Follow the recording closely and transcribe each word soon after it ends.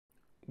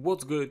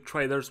What's good,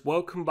 traders?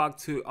 Welcome back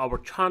to our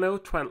channel,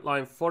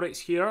 Daily Forex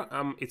here.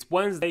 It's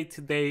Wednesday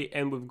today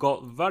and we've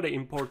got very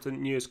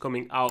important news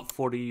coming out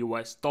for the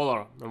US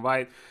dollar,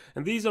 alright?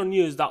 And these are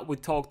news that we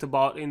talked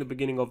about in the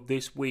beginning of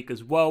this week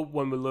as well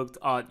when we looked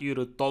at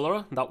euro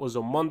dollar. That was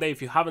on Monday.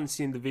 If you haven't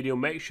seen the video,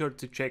 make sure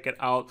to check it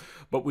out.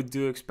 But we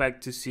do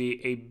expect to see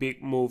a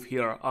big move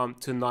here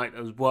tonight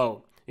as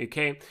well.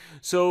 Okay,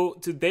 so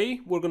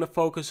today we're going to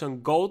focus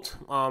on gold.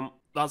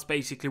 That's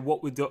basically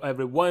what we do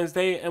every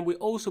Wednesday, and we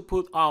also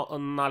put out an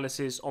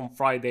analysis on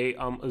Friday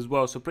as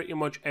well, so pretty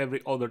much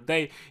every other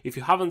day. If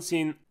you haven't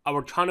seen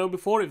our channel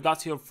before, if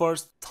that's your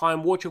first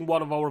time watching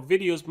one of our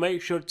videos,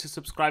 make sure to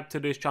subscribe to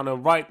this channel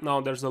right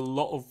now. There's a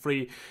lot of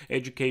free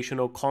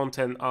educational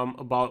content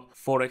about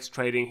forex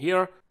trading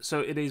here, so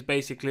it is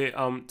basically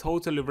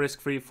totally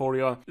risk-free for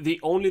you.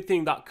 The only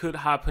thing that could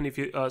happen if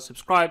you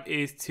subscribe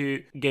is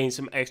to gain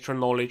some extra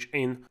knowledge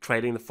in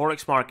trading the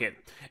forex market.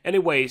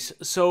 Anyways,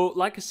 so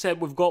like I said,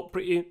 we've got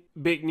pretty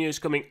big news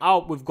coming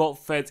out. We've got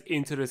Fed's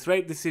interest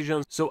rate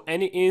decisions, so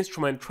any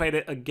instrument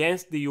traded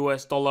against the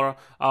US dollar,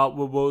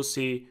 we will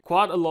see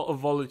quite a lot of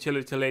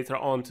volatility later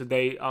on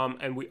today,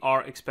 and we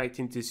are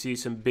expecting to see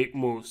some big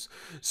moves.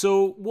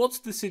 So what's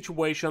the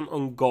situation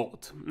on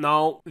gold?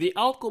 Now, the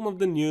outcome of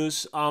the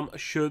news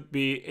should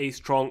be a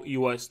strong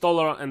US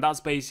dollar, and that's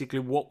basically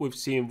what we've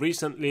seen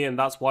recently, and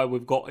that's why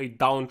we've got a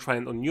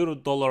downtrend on euro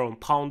dollar, on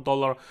pound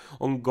dollar,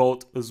 on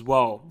gold as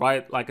well,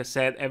 right? Like I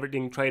said,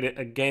 everything traded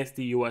against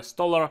the US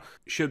dollar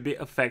should be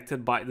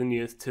affected by the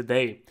news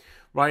today,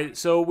 right?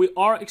 So we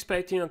are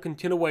expecting a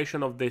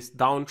continuation of this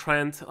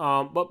downtrend,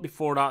 but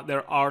before that,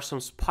 there are some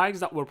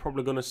spikes that we're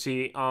probably going to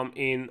see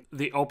in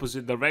the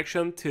opposite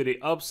direction to the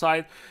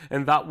upside,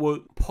 and that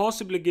would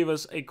possibly give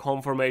us a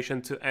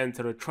confirmation to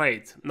enter a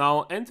trade.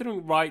 Now,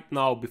 entering right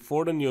now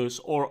before the news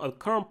or at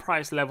current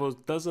price levels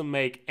doesn't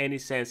make any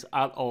sense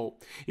at all.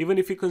 Even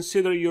if you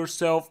consider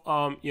yourself,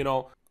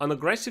 an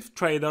aggressive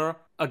trader,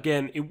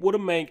 again, it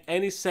wouldn't make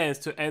any sense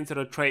to enter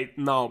a trade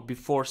now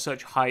before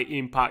such high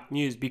impact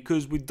news,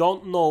 because we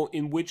don't know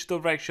in which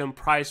direction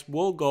price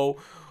will go.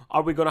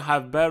 Are we going to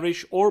have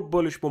bearish or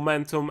bullish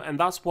momentum? And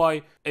that's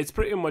why it's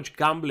pretty much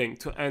gambling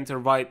to enter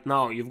right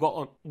now. You've got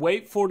to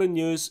wait for the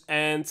news,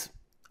 and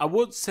I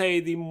would say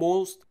the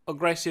most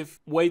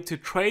aggressive way to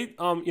trade,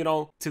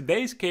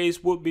 today's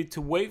case would be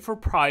to wait for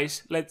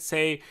price. Let's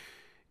say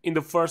in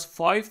the first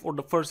 5 or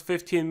the first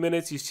 15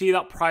 minutes, you see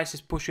that price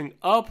is pushing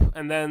up,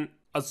 and then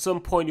at some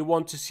point you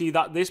want to see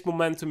that this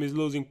momentum is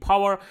losing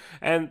power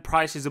and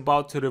price is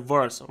about to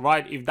reverse,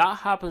 right? If that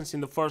happens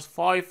in the first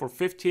 5 or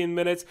 15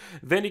 minutes,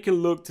 then you can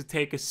look to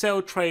take a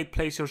sell trade,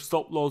 place your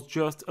stop loss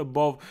just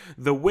above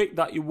the wick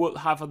that you would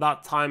have at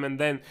that time, and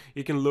then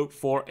you can look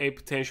for a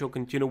potential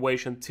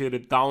continuation to the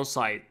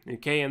downside.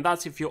 Okay, and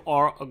that's if you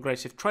are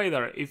aggressive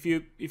trader. If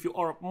you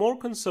are more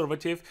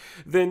conservative,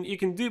 then you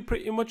can do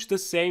pretty much the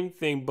same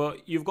thing,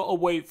 but you've got to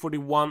wait for the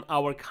 1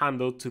 hour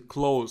candle to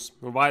close,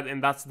 right?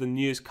 And that's the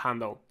news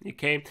candle.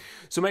 Okay,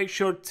 so make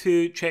sure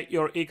to check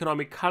your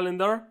economic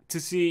calendar to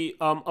see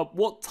at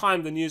what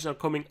time the news are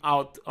coming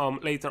out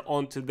later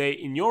on today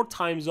in your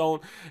time zone,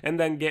 and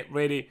then get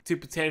ready to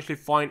potentially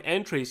find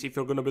entries if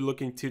you're going to be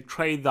looking to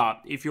trade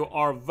that. If you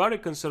are a very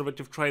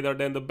conservative trader,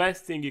 then the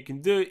best thing you can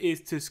do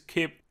is to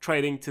skip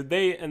trading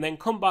today and then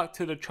come back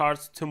to the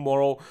charts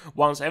tomorrow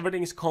once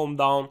everything is calmed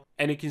down,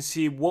 and you can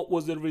see what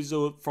was the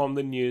result from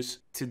the news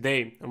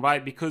today,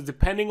 right? Because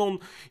depending on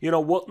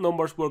what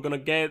numbers we're gonna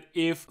get,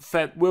 if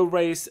Fed will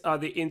raise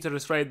the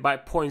interest rate by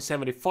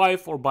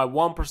 0.75 or by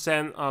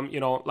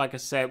 1%, like I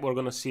said, we're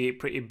gonna see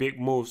pretty big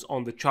moves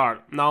on the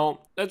chart. Now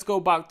let's go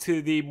back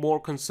to the more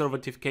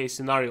conservative case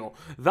scenario.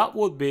 That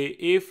would be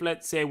if,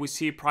 let's say, we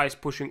see price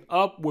pushing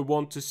up, we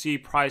want to see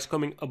price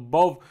coming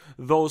above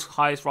those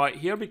highs right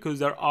here, because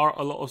there are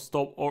a lot of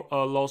stop or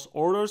loss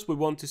orders. We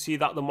want to see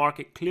that the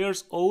market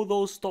clears all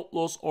those stop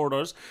loss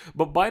orders,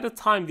 but by the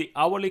time the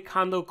hourly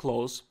candle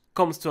close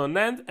comes to an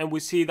end and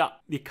we see that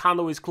the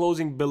candle is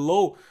closing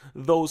below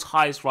those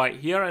highs right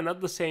here, and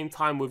at the same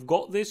time we've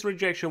got this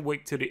rejection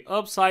wick to the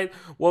upside,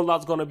 well,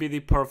 that's going to be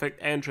the perfect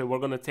entry. We're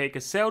going to take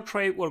a sell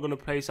trade, we're going to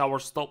place our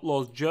stop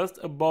loss just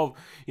above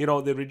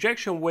the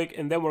rejection wick,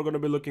 and then we're going to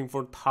be looking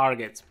for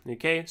targets.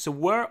 Okay, so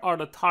where are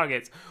the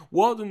targets?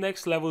 Well, the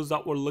next levels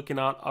that we're looking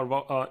at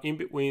are in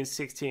between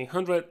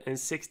 1600 and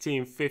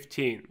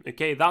 1615.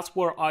 Okay, that's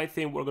where I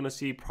think we're going to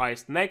see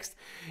price next.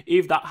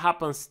 If that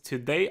happens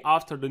today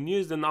after the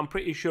news, then I'm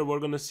pretty sure we're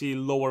going to see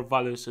lower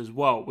values as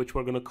well, which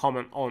we're going to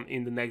comment on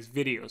in the next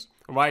videos,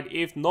 right?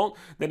 If not,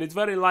 then it's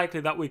very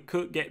likely that we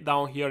could get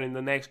down here in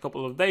the next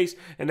couple of days,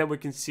 and then we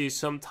can see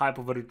some type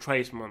of a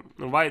retracement,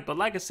 right? But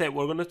like I said,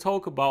 we're going to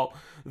talk about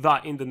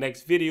that in the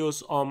next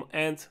videos,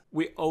 and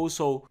we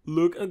also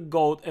look at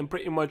gold and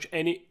pretty much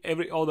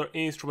every other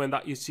instrument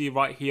that you see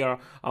right here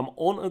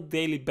on a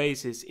daily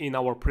basis in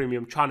our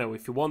premium channel.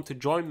 If you want to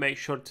join, make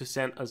sure to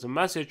send us a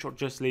message or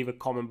just leave a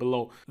comment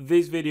below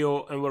this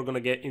video, and we're going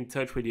to get in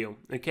touch with you.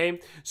 Okay,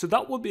 so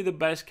that would be the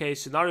best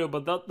case scenario,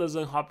 but that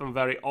doesn't happen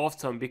very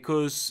often,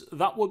 because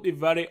that would be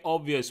very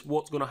obvious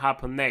what's going to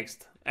happen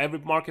next. every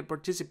market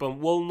participant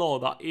will know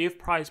that if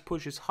price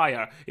pushes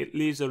higher, it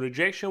leaves a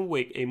rejection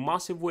wick, a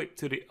massive wick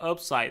to the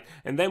upside,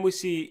 and then we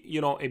see,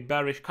 you know, a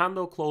bearish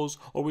candle close,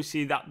 or we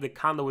see that the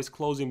candle is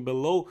closing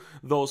below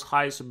those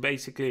highs. So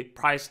basically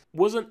price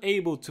wasn't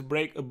able to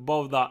break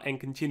above that and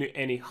continue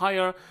any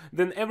higher,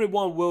 then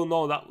everyone will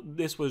know that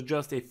this was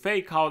just a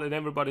fake out and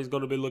everybody's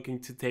going to be looking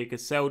to take a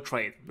sell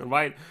trade,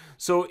 right?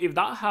 So if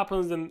that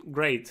happens, then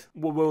great,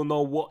 we will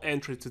know what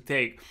entry to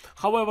take.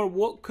 However,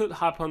 what could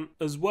happen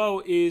as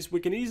well is we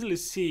can easily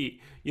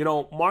see, you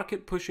know,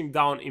 market pushing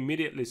down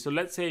immediately. So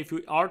let's say if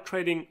we are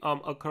trading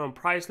at current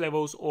price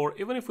levels, or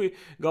even if we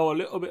go a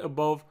little bit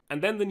above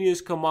and then the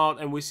news come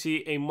out and we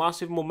see a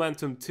massive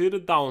momentum to the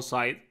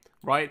downside,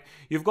 right?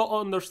 You've got to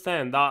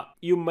understand that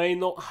you may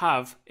not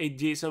have a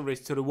decent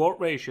risk to reward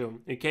ratio,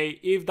 okay?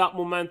 If that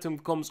momentum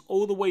comes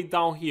all the way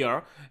down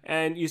here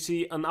and you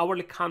see an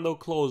hourly candle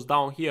close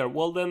down here,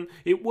 well then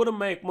it wouldn't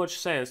make much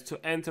sense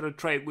to enter a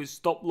trade with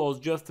stop loss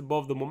just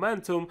above the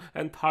momentum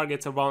and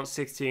targets around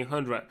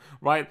 1600,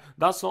 right?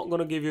 That's not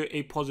going to give you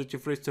a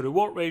positive risk to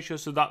reward ratio,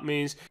 so that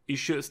means you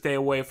should stay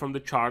away from the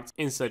charts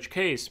in such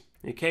case.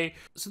 Okay,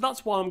 so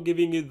that's why I'm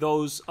giving you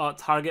those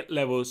target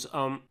levels.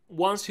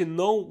 Once you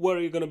know where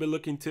you're going to be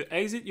looking to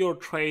exit your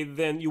trade,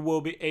 then you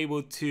will be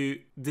able to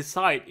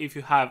decide if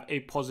you have a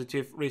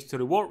positive risk to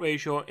reward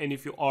ratio and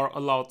if you are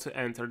allowed to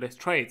enter this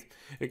trade.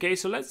 Okay,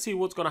 so let's see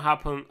what's going to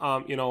happen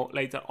you know,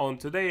 later on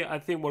today. I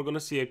think we're going to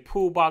see a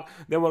pullback,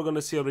 then we're going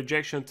to see a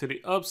rejection to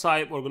the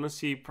upside, we're going to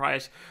see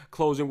price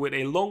closing with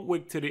a long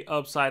wick to the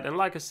upside, and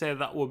like I said,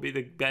 that will be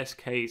the best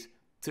case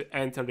to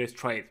enter this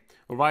trade.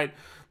 All right,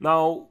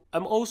 now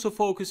I'm also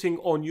focusing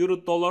on euro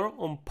dollar,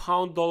 on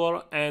pound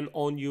dollar, and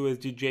on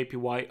USD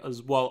JPY,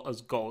 as well as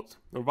gold.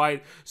 All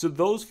right, so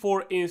those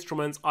four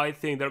instruments, I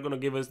think they're going to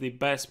give us the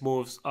best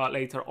moves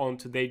later on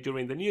today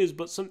during the news.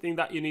 But something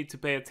that you need to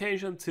pay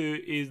attention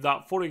to is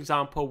that, for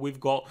example, we've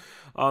got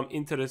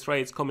interest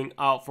rates coming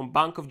out from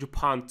Bank of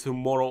Japan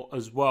tomorrow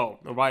as well,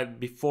 all right,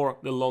 before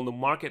the London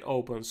market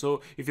opens.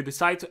 So if you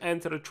decide to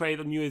enter a trade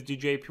on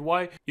USD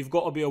JPY, you've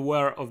got to be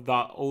aware of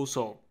that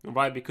also, all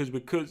right, because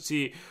we could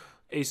see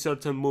a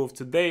certain move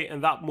today,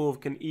 and that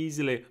move can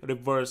easily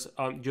reverse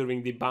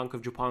during the Bank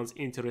of Japan's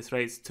interest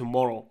rates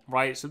tomorrow,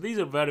 right? So these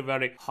are very,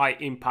 very high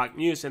impact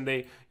news, and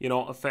they, you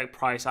know, affect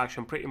price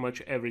action pretty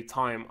much every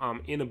time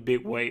in a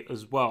big way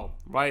as well,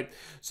 right?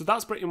 So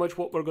that's pretty much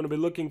what we're going to be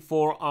looking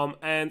for.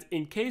 And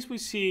in case we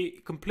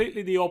see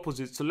completely the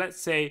opposite, so let's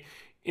say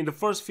in the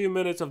first few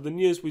minutes of the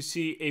news we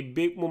see a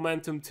big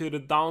momentum to the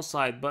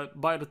downside,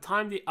 but by the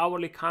time the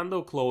hourly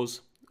candle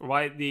close,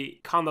 right, the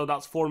candle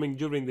that's forming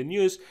during the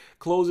news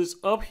closes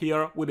up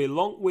here with a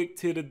long wick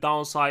to the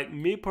downside,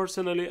 me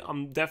personally,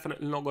 I'm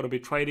definitely not going to be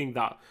trading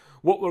that.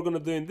 What we're going to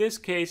do in this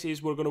case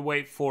is we're going to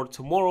wait for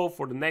tomorrow,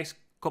 for the next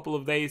couple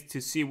of days,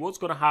 to see what's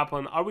going to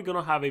happen. Are we going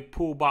to have a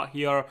pullback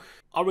here?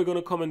 Are we going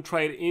to come and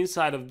trade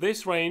inside of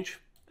this range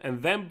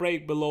and then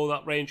break below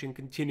that range and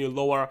continue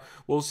lower?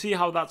 We'll see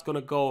how that's going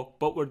to go,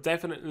 but we're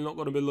definitely not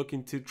going to be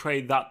looking to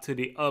trade that to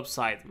the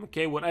upside.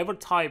 Okay, whatever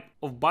type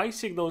of buy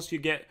signals you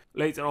get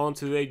later on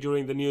today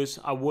during the news,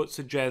 I would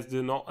suggest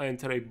do not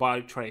enter a buy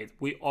trade.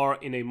 We are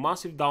in a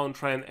massive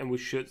downtrend and we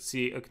should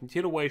see a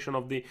continuation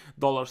of the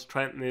dollar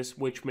strengthness,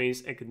 which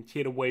means a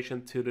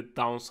continuation to the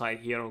downside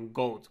here on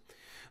gold.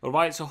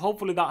 Alright, so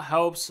hopefully that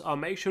helps.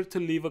 Make sure to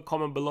leave a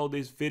comment below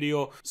this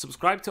video,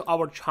 subscribe to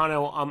our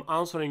channel. I'm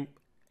answering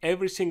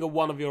every single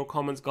one of your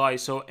comments,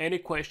 guys, so any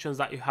questions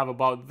that you have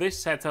about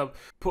this setup,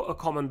 put a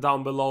comment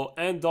down below,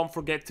 and don't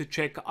forget to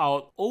check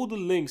out all the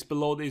links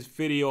below this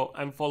video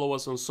and follow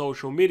us on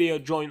social media.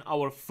 Join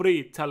our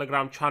free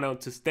Telegram channel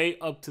to stay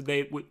up to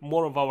date with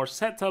more of our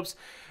setups,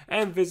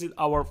 and visit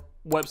our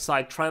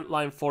website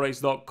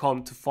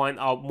trendlineforex.com to find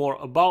out more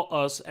about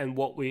us and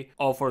what we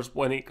offer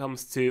when it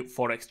comes to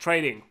forex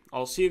trading.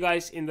 I'll see you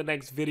guys in the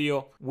next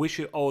video. Wish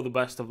you all the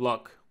best of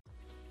luck.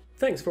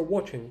 Thanks for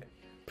watching.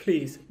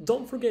 Please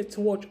don't forget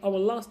to watch our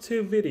last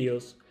two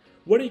videos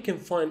where you can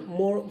find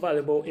more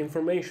valuable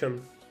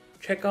information.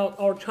 Check out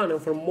our channel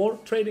for more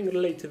trading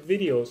related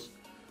videos.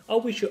 I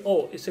wish you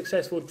all a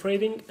successful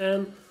trading,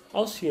 and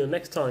I'll see you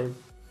next time.